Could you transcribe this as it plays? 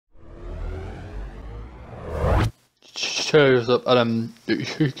shows up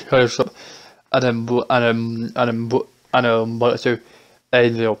shows up what to do. You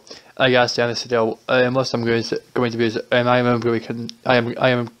know, I guess the honest video. Most I'm going to be is I am going to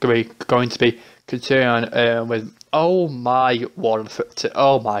be continuing with my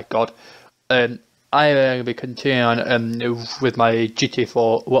oh my god. I am going to be continuing with my GTA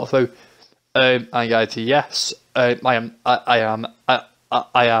 4 walkthrough. And guys, yes, I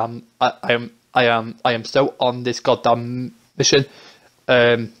am still on this goddamn mission.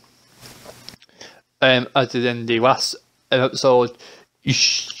 As in the last episode, you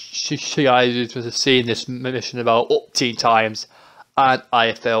guys have seen this mission about 18 times, and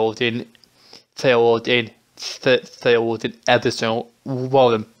I failed in every single one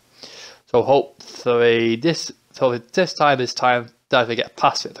of them. So hopefully this time that I get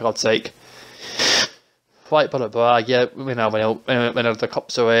past it, for God's sake. Right, yeah, when the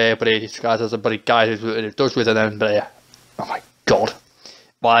cops are here, but these guys has a buddy guy who does with them, but yeah, oh my god,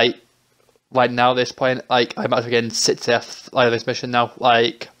 right now at this point, like, I'm actually getting sick to death of this mission now,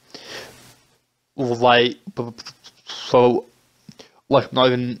 so, I'm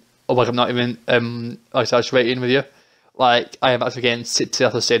not even saturating with you, like, I am actually getting sick to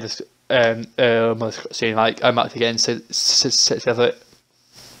death of saying this, scene, like, I'm actually getting sick to death of it.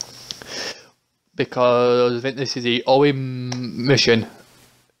 Because I think this is the only mission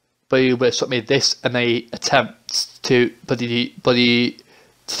but you would submit this and they attempt to do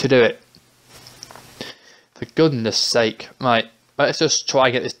it. For goodness sake. Right, let's just try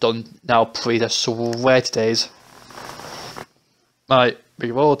and get this done now, please. I swear to days. Right,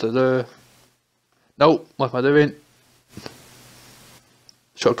 big water. No, what am I doing?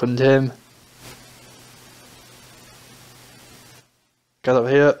 Shotgun him. Get up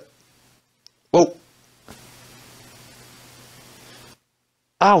here. Whoa!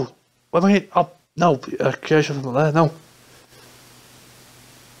 Ow! Where am I? Oh, no! Okay, something there. No!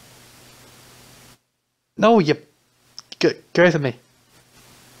 No, you get away from me!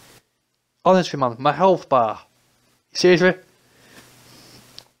 Honestly, man, my health bar. Seriously?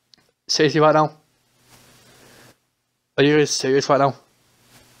 Seriously, right now? Are you guys serious right now?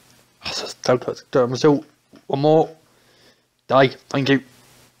 I'm still one more. Die. Thank you.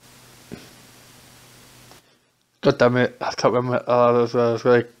 God damn it, I can't remember. I was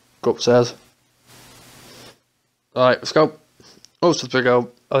going to go upstairs. Alright, let's go. Oh, so we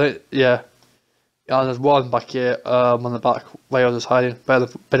go. I think, yeah. Yeah, there's one back here, on the back, where I was hiding, by the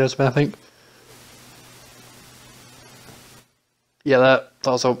windows, I think. Yeah, that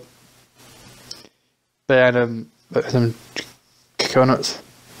also. Behind some coconuts.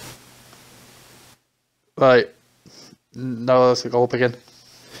 Right. Now let's go up again.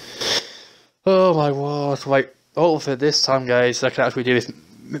 Oh my word, right. Hopefully this time, guys, I can actually do this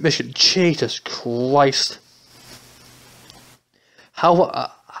mission. Jesus Christ.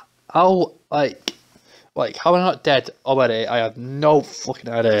 How, like, how am I not dead already? I have no fucking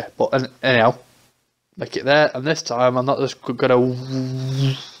idea. But anyhow, make it there. And this time, I'm not just gonna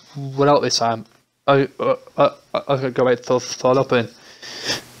run out this time. I'm gonna go right fall up in.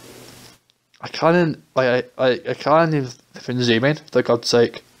 I can't, I can't even zoom in, for God's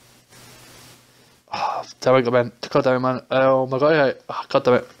sake. Oh, damn it, man. God damn it, man. Oh my god, oh, god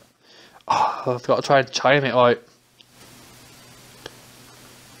damn it. Oh, I've got to try and chime it right.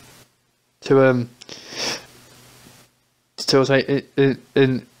 To instead of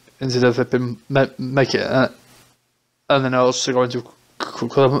make it, and then also going to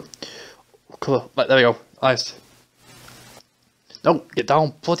colour. Right, there we go. Nice. No, get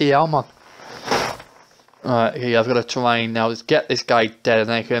down, bloody hell, man. Alright, okay, I've got to try now. Let's get this guy dead, and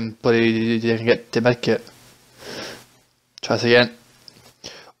then I can get to make it. Try this again.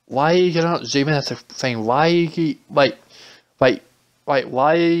 Why are you not zooming? That's the thing. Why are you wait?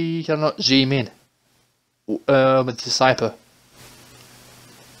 Why are you not zooming? With the sniper.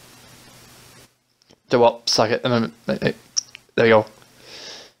 Do what? Suck it. There we go.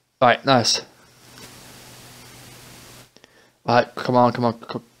 Right, nice. Right, come on.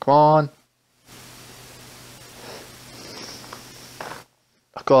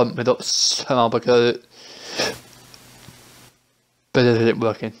 I got made up somehow because it isn't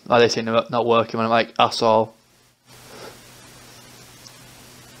working. Like, they seem not working when I'm like, asshole.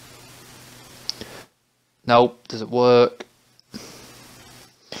 Nope, doesn't work.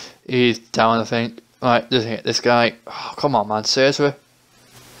 He's down, I think. Right, doesn't hit this guy. Oh, come on, man, seriously?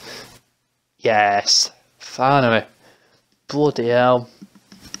 Yes, finally. Bloody hell.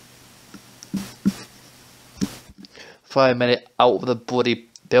 5 minutes out of the bloody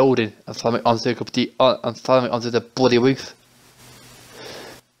building and finally onto the bloody roof.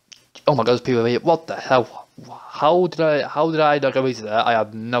 Oh my god, there's people here. What the hell? How did I not go into there? I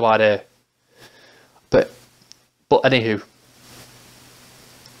have no idea. But anywho.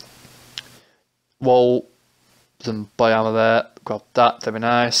 Whoa, some boy armor there. Grab that, very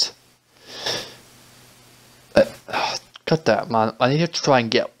nice. God damn, man. I need to try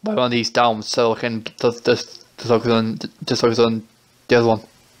and get one of these down so I can just focus on the other one.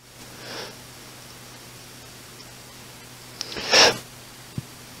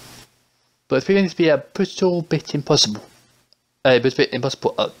 But it's beginning to be a little bit impossible. A bit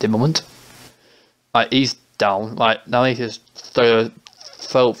impossible at the moment. Right, he's down. Right, now he just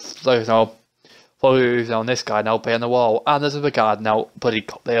focus on this guy now playing the wall. And there's another guard now, bloody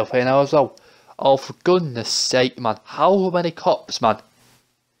cop there playing now as well. Oh, for goodness sake, man. How many cops, man?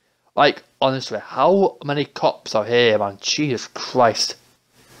 Like, honestly, how many cops are here, man? Jesus Christ.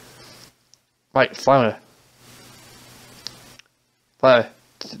 Right, finally.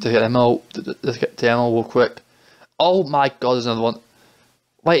 Let's get them all. Let's get the ammo real quick. Oh my god, there's another one.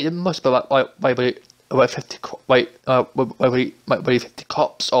 Wait, it must be like, wait, 50 50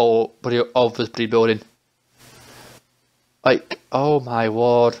 cops or of this bloody building. Like, oh my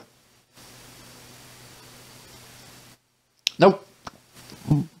word. No.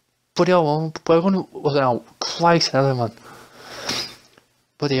 Bloody hell, was it out? Christ, another man.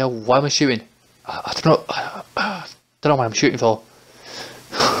 Bloody hell, why am I shooting? I don't know. I don't know why I'm shooting for.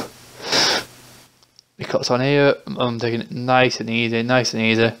 Because on here, I'm taking it nice and easy,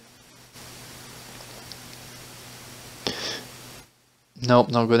 Nope,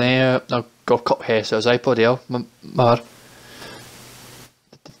 not good here. No, go cop here, so as I bloody hell, mad.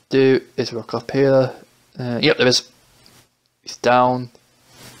 Do is rock up here. Yep, there is. He's down.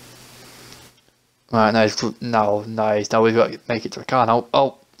 Right, nice. Now, nice. Now we've got to make it to a car now.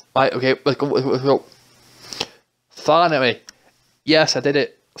 Oh, right, okay, let's go. Finally. Yes, I did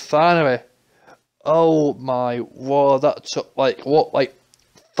it. Finally. Oh my word, that took like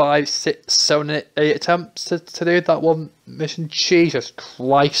 5, 6, 7, 8 attempts to do that one mission. Jesus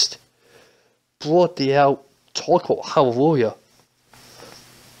Christ. Bloody hell. Talk about hallelujah.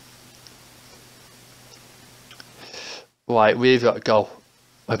 Right, we've got to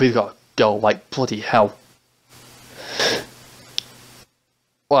go. Like bloody hell.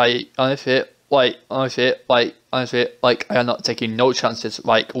 Honestly, I am not taking no chances,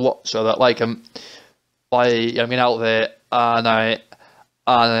 like whatsoever. I'm getting out there and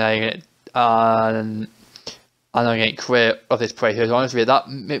I'm getting clear of this place. Honestly, that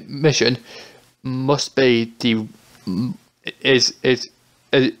mission must be is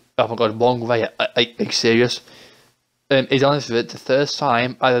oh my god, long way. Like serious. Is honestly the first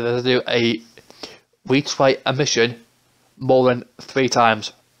time I ever do retry a mission more than 3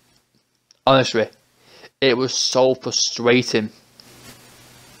 times. Honestly, it was so frustrating.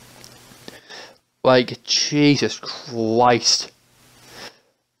 Like, Jesus Christ.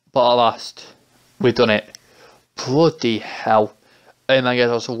 But at last, we've done it. Bloody hell. I guess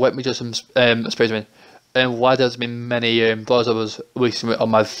also let me just some spacemen. Why there's been many blogs of us recently on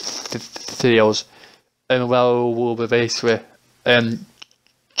my videos. Well, we'll be basically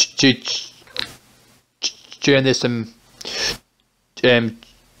during this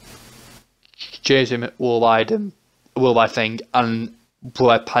changing worldwide thing and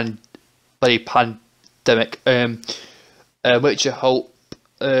worldwide pandemic, which I hope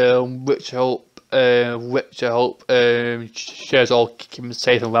shares all keep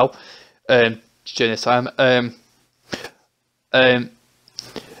safe and well during this time.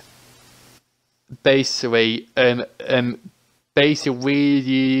 Basically leading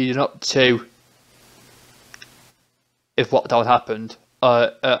up to if lockdown happened,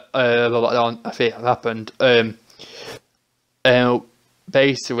 lockdown I think happened.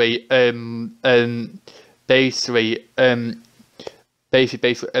 Basically,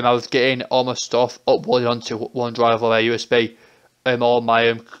 I was getting all my stuff uploaded onto OneDrive or a USB, all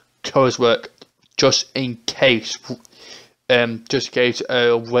my coursework, just in case. When in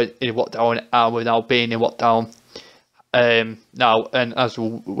lockdown, and we're now being in lockdown now, and as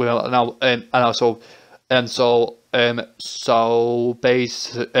we're now, and also, so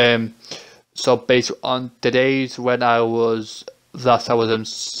based on the days when I was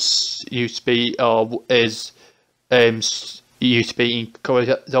used to be used to be in college,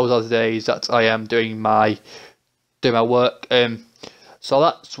 those are the days that I am doing my work. So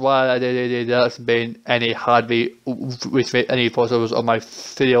that's why I did. There hasn't been any hardly with any photos on my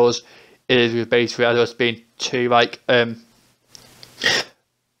videos. It is basically I've just been to like either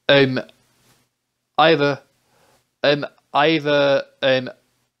other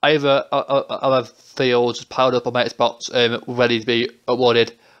videos piled up on my Xbox ready to be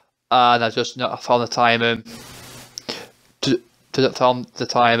uploaded, and I just not found the time didn't found the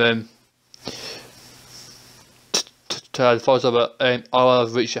time to follow up. All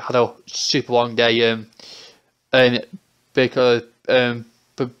I've reached had a super long day and because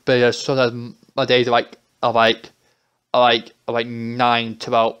sometimes my days are like 9 to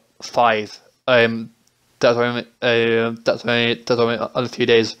about 5. That's only on a few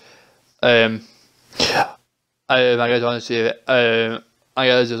days. I guess honestly, I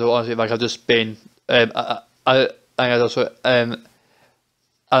guess just honestly, like I've just been, I guess also, and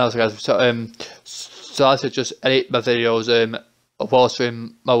also guys, so I should just edit my videos, whilst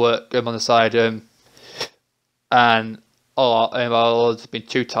doing my work on the side, and I've just been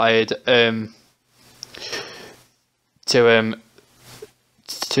too tired, to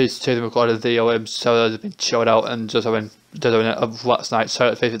to record a video, so I've been chilled out and just having a relaxed night.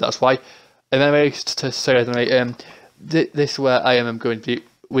 So that's why. And anyway, to say anyway, this is where I am going to be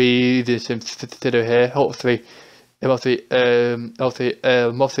reading some video here. Hopefully, you have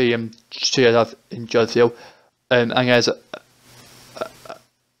enjoyed the video. And guys,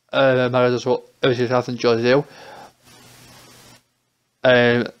 I guess well, if you have enjoyed the video,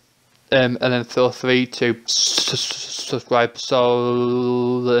 and then feel free to subscribe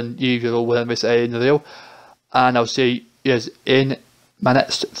so then you will miss a video. And I'll see you guys in my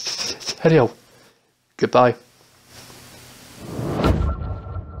next video. Goodbye.